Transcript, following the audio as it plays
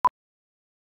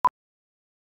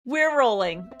We're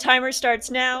rolling. Timer starts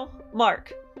now.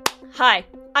 Mark. Hi,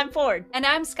 I'm Ford. And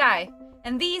I'm Sky.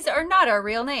 And these are not our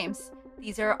real names.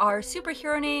 These are our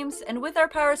superhero names, and with our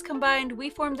powers combined,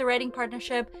 we formed the writing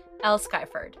partnership L.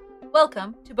 Skyford.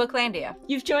 Welcome to Booklandia.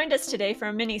 You've joined us today for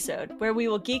a Minisode, where we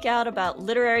will geek out about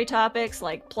literary topics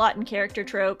like plot and character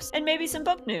tropes, and maybe some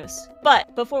book news.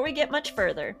 But before we get much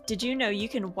further, did you know you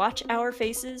can watch our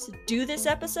faces do this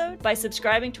episode by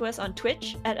subscribing to us on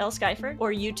Twitch at L. Skyford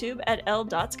or YouTube at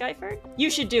L.Skyford? You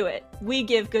should do it. We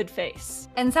give good face.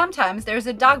 And sometimes there's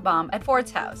a dog bomb at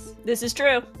Ford's house. This is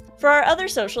true. For our other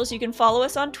socials, you can follow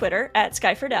us on Twitter at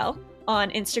SkyfordL,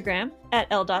 on Instagram at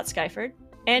L.Skyford.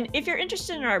 And if you're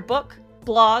interested in our book,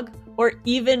 blog, or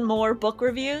even more book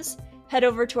reviews, head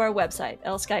over to our website,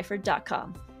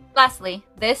 lskyford.com. Lastly,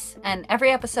 this and every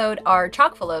episode are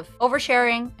chock full of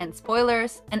oversharing and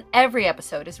spoilers, and every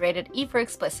episode is rated E for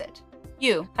explicit.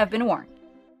 You have been warned.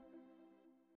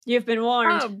 You've been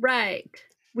warned. Oh, right.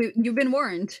 You've been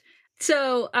warned.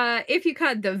 So if you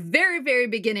caught the very, very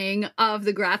beginning of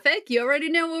the graphic, you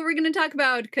already know what we're going to talk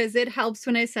about because it helps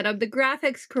when I set up the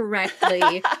graphics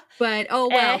correctly. But, oh,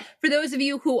 well, for those of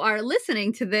you who are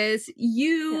listening to this,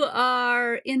 you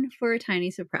are in for a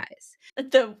tiny surprise.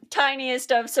 The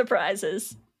tiniest of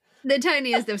surprises. The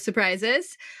tiniest of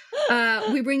surprises.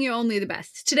 We bring you only the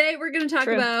best. Today, we're going to talk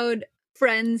about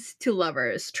friends to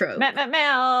lovers trope.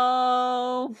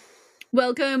 Meow.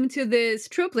 Welcome to this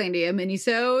Tropelandia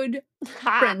minisode,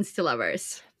 Friends to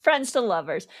Lovers. Friends to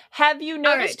lovers. Have you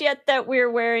noticed yet that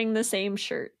we're wearing the same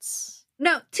shirts?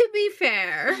 No, to be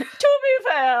fair.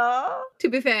 To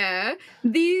be fair,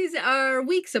 these are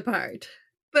weeks apart,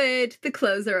 but the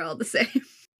clothes are all the same.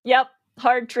 Yep,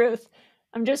 hard truth.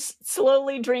 I'm just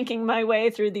slowly drinking my way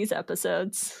through these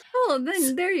episodes. Oh,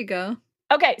 then there you go.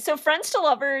 Okay, so friends to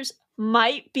lovers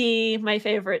might be my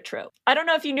favorite trope. I don't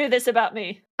know if you knew this about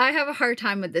me. I have a hard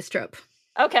time with this trope.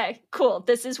 Okay, cool.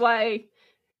 This is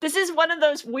one of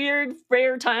those weird,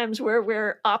 rare times where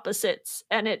we're opposites,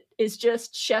 and it is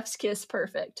just chef's kiss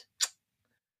perfect.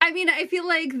 I mean, I feel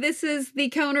like this is the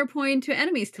counterpoint to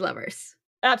enemies to lovers.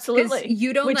 Absolutely. Because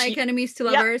you don't like enemies to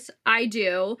lovers. Yep. I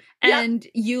do. And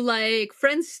you like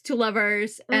friends to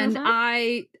lovers. And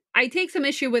I take some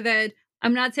issue with it.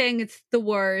 I'm not saying it's the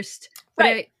worst,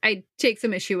 but I take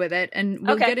some issue with it, and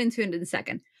we'll get into it in a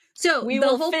second. So we the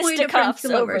will whole point of friends to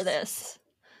lovers over this.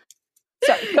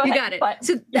 Sorry, go ahead. You got it. But,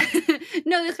 so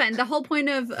no, that's fine. The whole point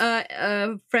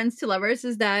of friends to lovers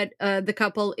is that the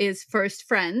couple is first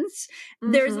friends.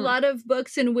 There's a lot of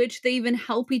books in which they even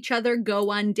help each other go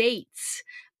on dates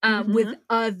with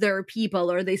other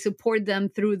people, or they support them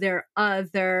through their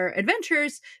other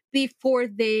adventures before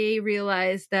they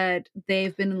realize that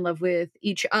they've been in love with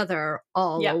each other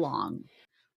all along,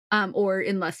 or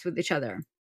in lust with each other.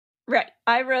 Right.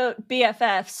 I wrote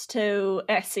BFFs to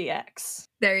SCX.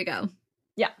 There you go.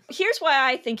 Yeah. Here's why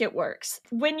I think it works.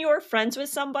 When you're friends with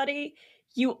somebody,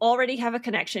 you already have a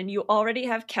connection. You already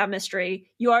have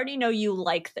chemistry. You already know you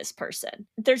like this person.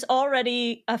 There's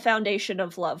already a foundation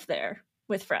of love there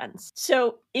with friends.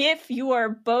 So if you are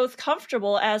both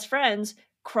comfortable as friends,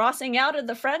 crossing out of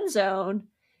the friend zone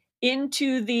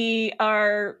into the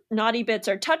our naughty bits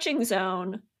are touching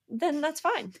zone, then that's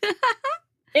fine.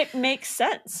 It makes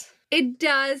sense. It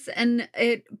does, and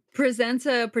it presents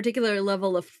a particular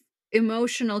level of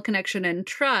emotional connection and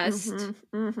trust.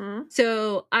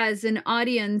 So as an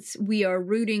audience, we are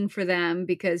rooting for them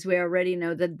because we already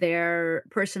know that their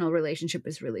personal relationship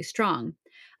is really strong.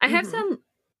 I have some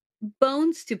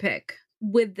bones to pick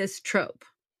with this trope.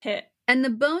 And the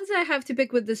bones I have to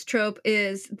pick with this trope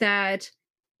is that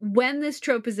when this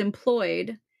trope is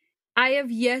employed, I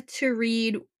have yet to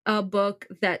read a book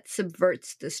that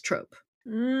subverts this trope.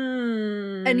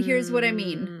 And here's what I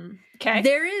mean. Okay.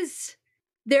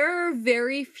 There are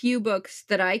very few books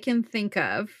that I can think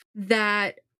of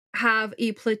that have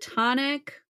a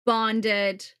platonic,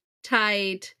 bonded,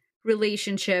 tight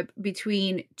relationship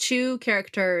between two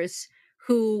characters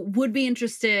who would be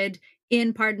interested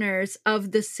in partners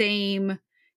of the same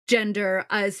gender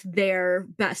as their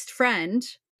best friend.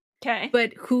 Okay.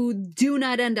 But who do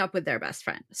not end up with their best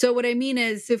friend. So what I mean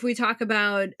is, if we talk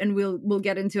about, and we'll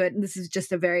get into it, and this is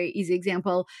just a very easy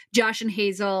example, Josh and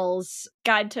Hazel's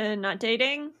Guide to Not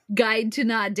Dating. Guide to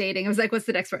Not Dating. I was like, what's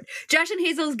the next word? Josh and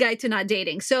Hazel's Guide to Not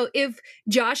Dating. So if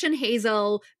Josh and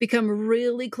Hazel become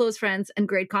really close friends and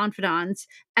great confidants,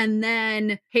 and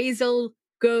then Hazel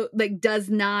does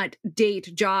not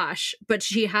date Josh, but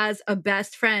she has a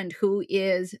best friend who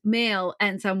is male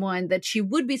and someone that she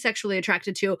would be sexually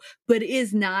attracted to, but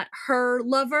is not her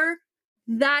lover.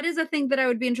 That is a thing that I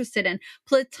would be interested in.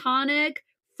 Platonic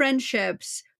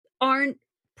friendships aren't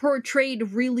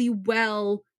portrayed really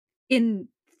well in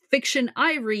fiction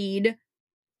I read,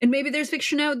 and maybe there's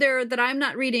fiction out there that I'm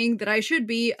not reading that I should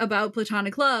be about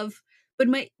platonic love, but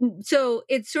so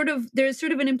it's sort of, there's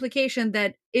sort of an implication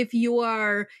that if you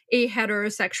are a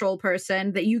heterosexual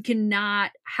person, that you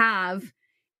cannot have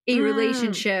a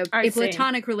relationship, I a see.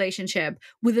 platonic relationship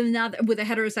with a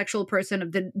heterosexual person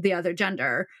of the other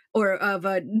gender or of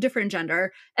a different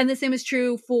gender. And the same is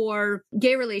true for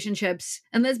gay relationships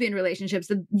and lesbian relationships,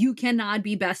 that you cannot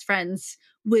be best friends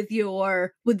with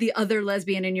the other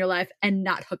lesbian in your life and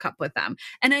not hook up with them.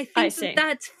 And I think see.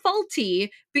 that's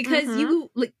faulty, because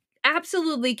you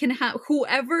absolutely can have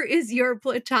whoever is your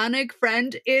platonic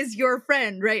friend is your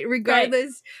friend, right?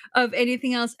 Regardless of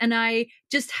anything else. And I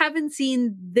just haven't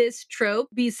seen this trope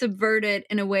be subverted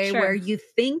in a way where you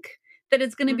think that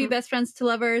it's going to be best friends to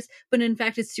lovers, but in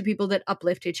fact it's two people that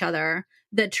uplift each other,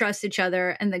 that trust each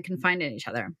other, and that confide in each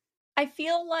other. I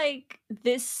feel like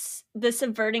the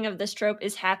subverting of this trope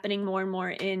is happening more and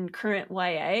more in current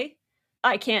YA.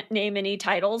 I can't name any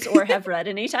titles or have read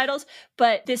any titles,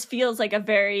 but this feels like a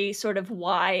very sort of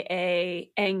YA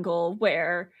angle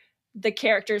where the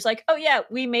character's like, oh yeah,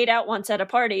 we made out once at a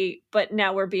party, but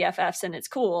now we're BFFs and it's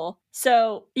cool.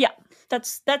 So yeah,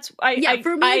 I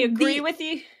agree with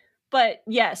you. But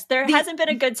yes, there hasn't been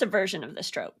a good subversion of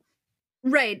this trope.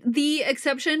 Right. The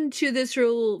exception to this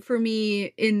rule for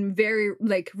me in very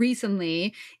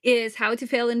recently is How to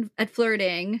Fail at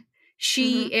Flirting.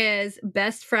 She is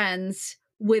best friends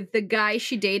with the guy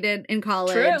she dated in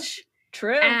college.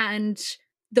 True. And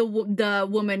the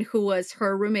woman who was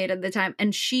her roommate at the time.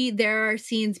 And there are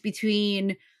scenes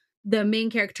between the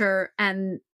main character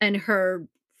and her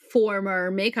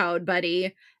former makeout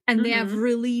buddy. And they have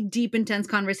really deep, intense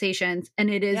conversations. And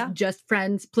it is just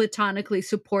friends platonically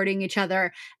supporting each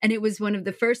other. And it was one of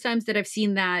the first times that I've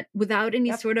seen that without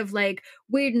any sort of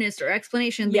weirdness or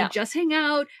explanation. They just hang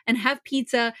out and have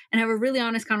pizza and have a really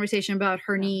honest conversation about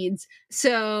her needs.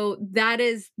 So that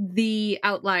is the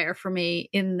outlier for me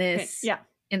in this. Yeah.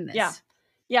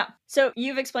 So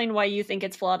you've explained why you think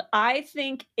it's flawed. I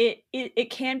think it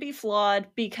can be flawed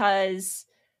because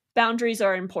boundaries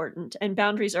are important and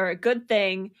boundaries are a good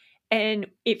thing. And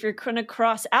if you're going to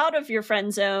cross out of your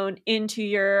friend zone into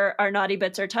your our naughty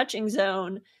bits are touching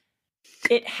zone,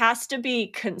 it has to be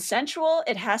consensual.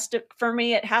 For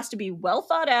me, it has to be well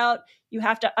thought out. You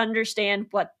have to understand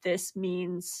what this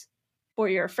means for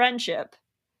your friendship,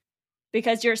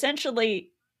 because you're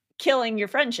essentially killing your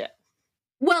friendship.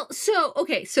 Well, so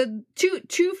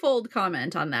twofold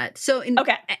comment on that. So in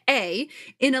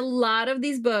a lot of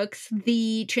these books,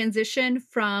 the transition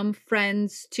from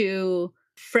friends to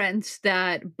friends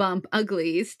that bump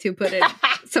uglies, to put it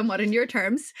somewhat in your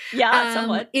terms,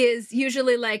 somewhat, is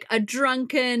usually like a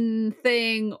drunken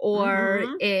thing or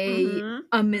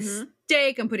a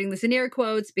mistake. I'm putting this in air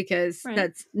quotes because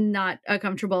that's not a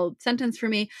comfortable sentence for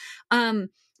me.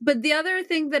 But the other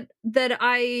thing that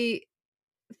I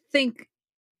think,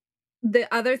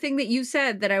 the other thing that you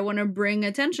said that I want to bring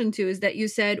attention to is that you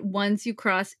said once you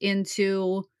cross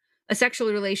into a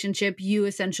sexual relationship, you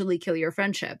essentially kill your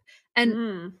friendship.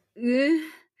 And okay,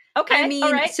 I mean,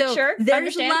 all right, so sure, there's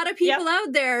understand. A lot of people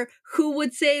out there who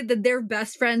would say that they're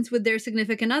best friends with their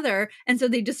significant other, and so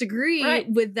they disagree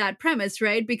with that premise,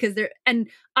 right? Because and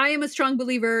I am a strong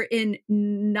believer in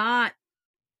not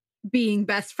being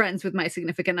best friends with my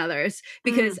significant others,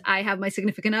 because I have my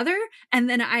significant other and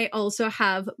then I also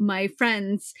have my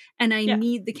friends, and I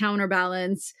need the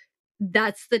counterbalance.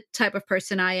 That's the type of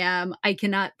person I am. I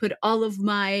cannot put all of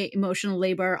my emotional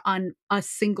labor on a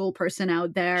single person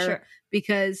out there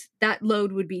because that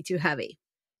load would be too heavy.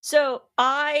 So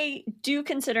I do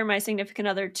consider my significant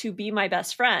other to be my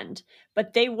best friend,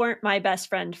 but they weren't my best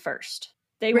friend first.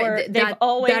 They've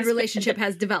always, that relationship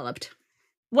has developed.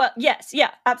 Well, yes,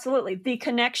 yeah, absolutely. The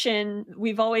connection,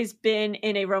 we've always been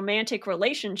in a romantic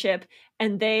relationship,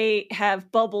 and they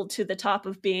have bubbled to the top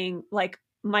of being like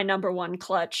my number one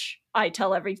clutch. I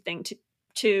tell everything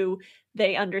to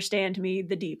they understand me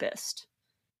the deepest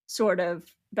sort of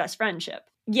best friendship.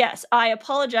 Yes, I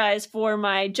apologize for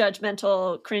my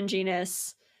judgmental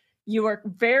cringiness. You are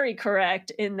very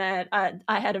correct in that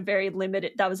I had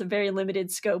that was a very limited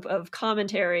scope of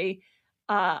commentary.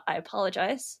 I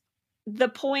apologize. The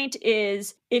point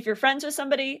is, if you're friends with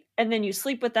somebody and then you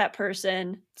sleep with that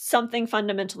person, something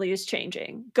fundamentally is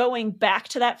changing. Going back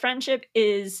to that friendship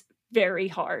is very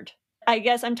hard. I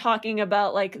guess I'm talking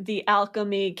about like the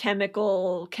alchemy,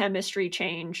 chemistry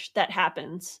change that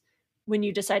happens when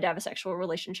you decide to have a sexual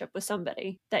relationship with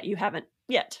somebody that you haven't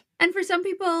yet. And for some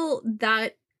people,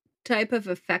 that type of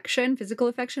affection, physical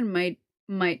affection,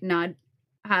 might not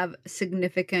have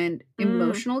significant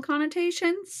emotional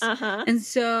connotations. And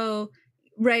so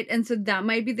Right. And so that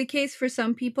might be the case for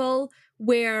some people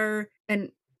where,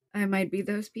 and I might be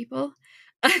those people.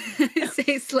 I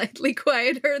say slightly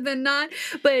quieter than not,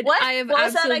 but What? I have What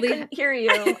was absolutely. that? I couldn't hear you.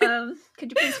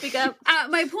 Could you please speak up?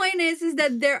 My point is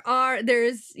that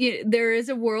there is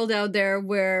a world out there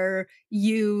where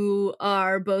you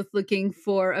are both looking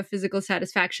for a physical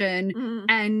satisfaction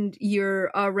and you're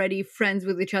already friends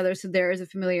with each other, so there is a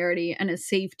familiarity and a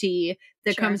safety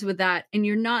that comes with that, and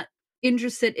you're not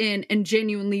interested in and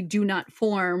genuinely do not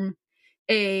form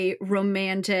a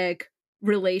romantic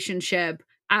relationship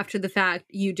after the fact.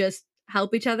 You just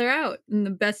help each other out in the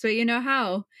best way you know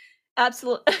how.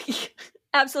 Absolutely.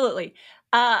 Absolutely.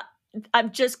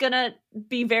 I'm just gonna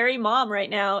be very mom right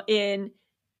now in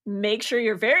make sure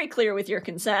you're very clear with your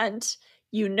consent,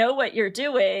 you know what you're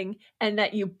doing, and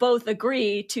that you both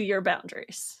agree to your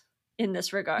boundaries in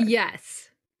this regard. Yes.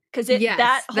 Because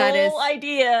that whole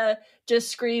idea just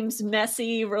screams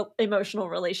messy emotional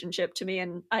relationship to me,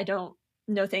 and I don't,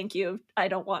 no thank you. I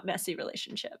don't want messy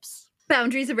relationships.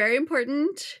 Boundaries are very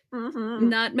important.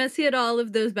 Not messy at all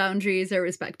if those boundaries are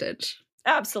respected.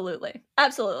 Absolutely.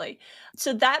 Absolutely.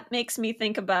 So that makes me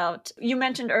think about, you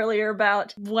mentioned earlier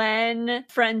about when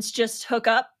friends just hook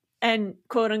up and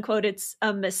quote unquote, it's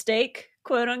a mistake,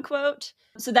 quote unquote.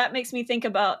 So that makes me think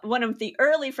about one of the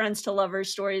early Friends to Lovers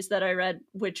stories that I read,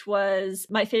 which was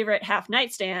my favorite Half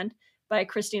Nightstand by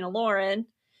Christina Lauren.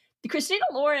 Christina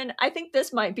Lauren, I think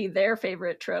this might be their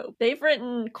favorite trope. They've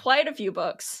written quite a few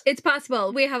books. It's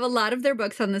possible. We have a lot of their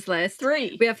books on this list.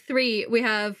 3. We have 3. We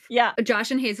have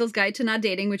Josh and Hazel's Guide to Not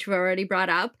Dating, which we've already brought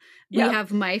up. We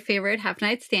have my favorite Half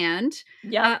Nightstand,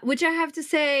 which I have to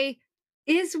say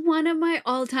is one of my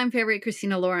all-time favorite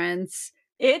Christina Laurens.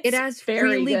 It has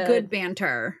really good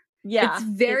banter. Yeah. It's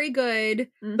very good,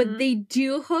 but they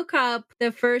do hook up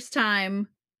the first time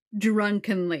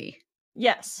drunkenly.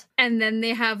 Yes. And then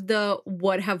they have the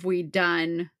what have we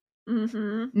done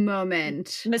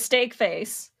moment. Mistake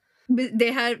face.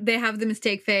 They have the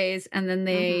mistake phase, and then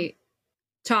they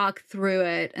talk through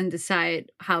it and decide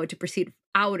how to proceed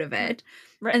out of it.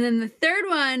 Right. And then the third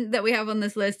one that we have on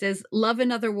this list is Love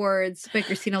in Other Words by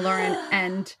Christina Lauren.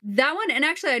 And that one, and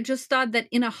actually I just thought that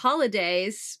In a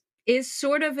Holidays is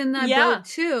sort of in that boat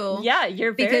too. Yeah,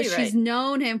 you're very because she's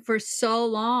known him for so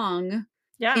long.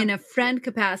 In a friend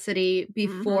capacity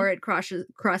before it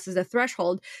crosses a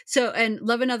threshold. So, and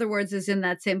Love in Other Words is in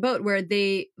that same boat where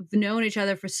they've known each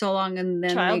other for so long and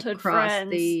then childhood they cross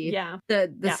friends.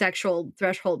 the sexual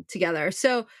threshold together.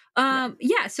 So,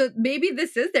 so maybe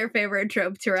this is their favorite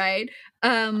trope to write.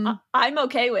 I'm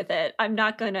okay with it. I'm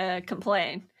not going to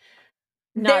complain.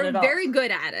 They're very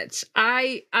good at it.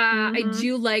 I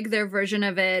do like their version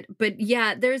of it, but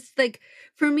there's like,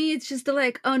 for me, it's just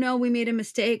oh no, we made a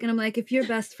mistake. And I'm like, if you're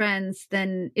best friends,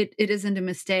 then it isn't a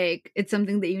mistake. It's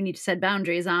something that you need to set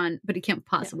boundaries on, but it can't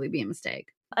possibly be a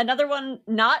mistake. Another one,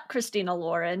 not Christina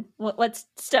Lauren. Let's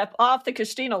step off the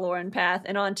Christina Lauren path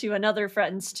and onto another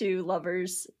Friends to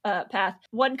Lovers path.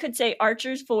 One could say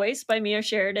Archer's Voice by Mia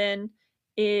Sheridan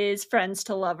is Friends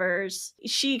to Lovers.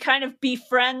 She kind of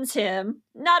befriends him,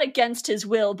 not against his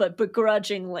will, but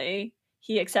begrudgingly.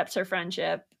 He accepts her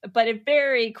friendship, but it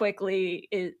very quickly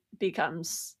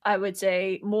becomes, I would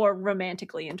say, more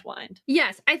romantically entwined.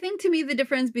 Yes, I think to me the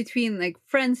difference between like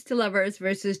Friends to Lovers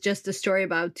versus just a story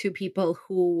about two people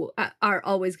who are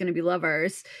always going to be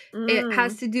lovers, it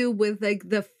has to do with like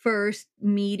the first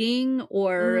meeting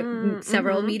or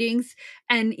several meetings.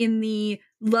 And in the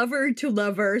lover to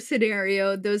lover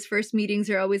scenario, those first meetings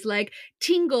are always like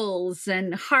tingles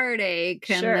and heartache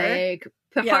and like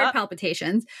heart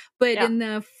palpitations. But in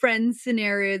the friends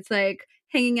scenario, it's like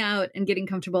hanging out and getting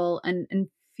comfortable and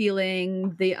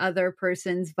feeling the other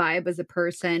person's vibe as a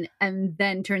person. And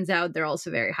then turns out they're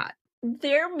also very hot.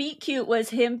 Their meet cute was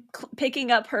him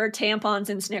picking up her tampons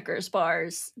and Snickers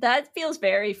bars. That feels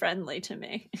very friendly to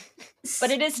me. But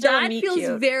it is still that meet feels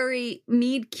cute. Very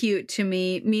meet cute to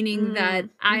me, meaning that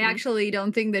I actually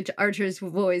don't think that Archer's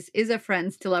Voice is a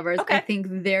Friends to Lovers. Okay. I think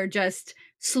they're just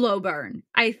slow burn.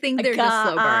 I think they're just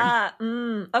slow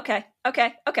burn. Okay.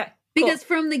 Because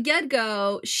from the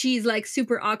get-go, she's like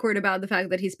super awkward about the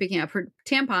fact that he's picking up her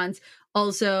tampons.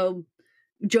 Also,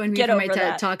 join me for my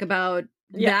TED talk about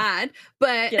that.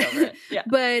 But get over it.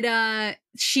 But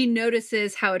she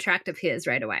notices how attractive he is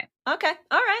right away. Okay.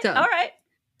 All right.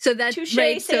 So that's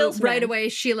Touché, so right away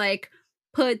she like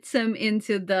puts him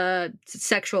into the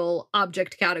sexual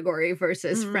object category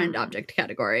versus friend object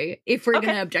category, if we're going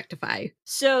to objectify.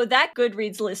 So that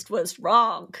Goodreads list was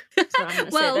wrong. That's what I'm going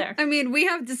to say there. I mean, we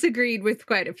have disagreed with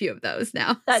quite a few of those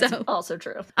now. That's also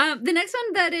true. The next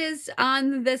one that is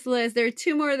on this list, there are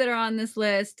 2 more that are on this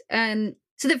list. And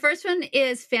So the first one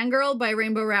is Fangirl by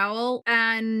Rainbow Rowell,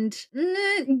 and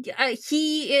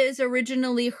he is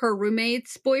originally her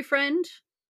roommate's boyfriend,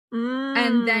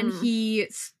 and then he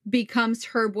becomes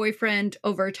her boyfriend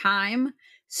over time.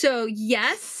 So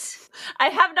yes, I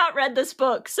have not read this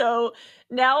book, so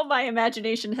now my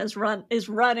imagination is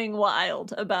running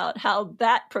wild about how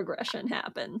that progression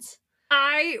happens.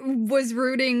 I was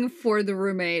rooting for the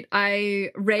roommate.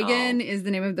 Reagan is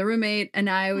the name of the roommate, and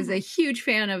I was a huge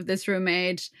fan of this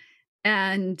roommate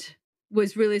and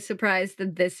was really surprised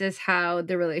that this is how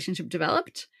the relationship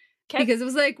developed. Okay. Because it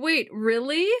was like, wait,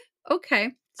 really?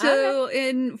 Okay. So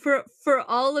for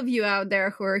all of you out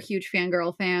there who are huge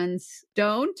Fangirl fans,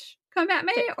 don't come at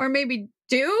me, or maybe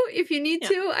do if you need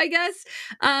to, I guess.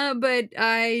 But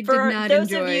I did not enjoy that. For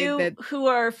those of you who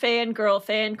are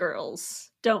fangirls,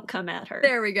 don't come at her.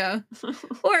 There we go.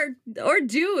 or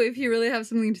do if you really have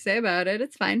something to say about it.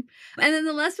 It's fine. And then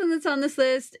the last one that's on this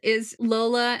list is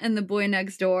Lola and the Boy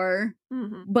Next Door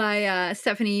by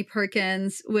Stephanie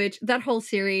Perkins, which that whole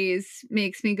series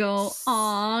makes me go,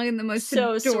 aw, in the most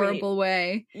adorable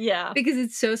way. Yeah. Because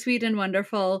it's so sweet and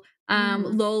wonderful.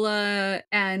 Lola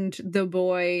and the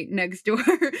boy next door,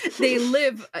 they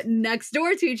live next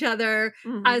door to each other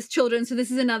as children. So this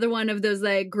is another one of those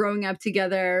like growing up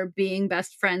together, being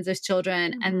best friends as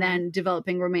children, and then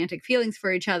developing romantic feelings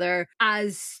for each other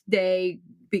as they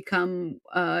become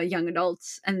young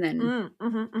adults, and then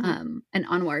and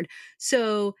onward.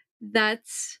 So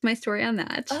that's my story on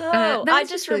that. I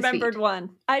just remembered one.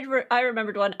 I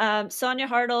remembered one. Sonia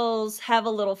Hartle's "Have a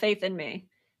Little Faith in Me."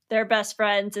 They're best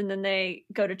friends, and then they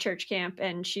go to church camp,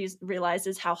 and she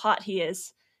realizes how hot he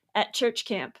is at church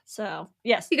camp. So,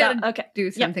 yes. You gotta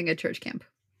do something at church camp.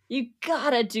 You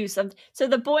gotta do something. So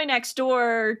the boy next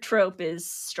door trope is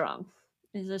strong.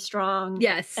 Is a strong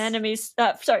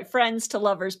friends to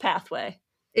lovers pathway.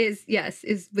 Is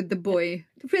with the boy.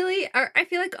 Really? I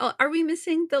feel like, are we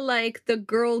missing the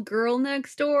girl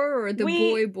next door, or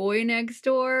the boy next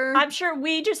door? I'm sure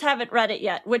we just haven't read it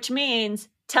yet, which means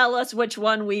tell us which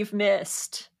one we've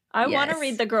missed. I want to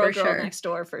read the girl next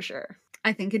door for sure.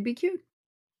 I think it'd be cute.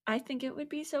 I think it would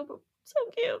be so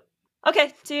cute.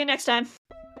 Okay, see you next time.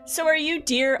 So are you,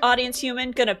 dear audience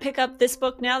human, gonna pick up this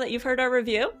book now that you've heard our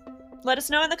review? Let us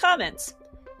know in the comments.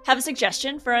 Have a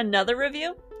suggestion for another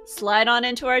review? Slide on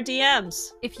into our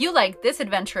DMs. If you like this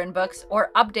adventure in books or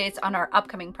updates on our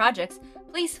upcoming projects,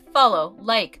 please follow,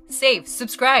 like, save,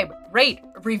 subscribe, rate,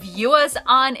 review us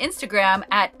on Instagram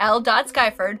at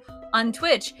l.skyford, on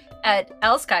Twitch at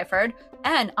lskyford,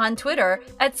 and on Twitter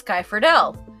at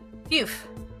skyfordl. Phew.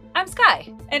 I'm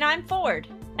Sky. And I'm Ford.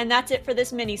 And that's it for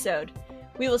this minisode.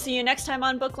 We will see you next time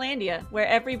on Booklandia, where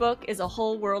every book is a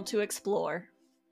whole world to explore.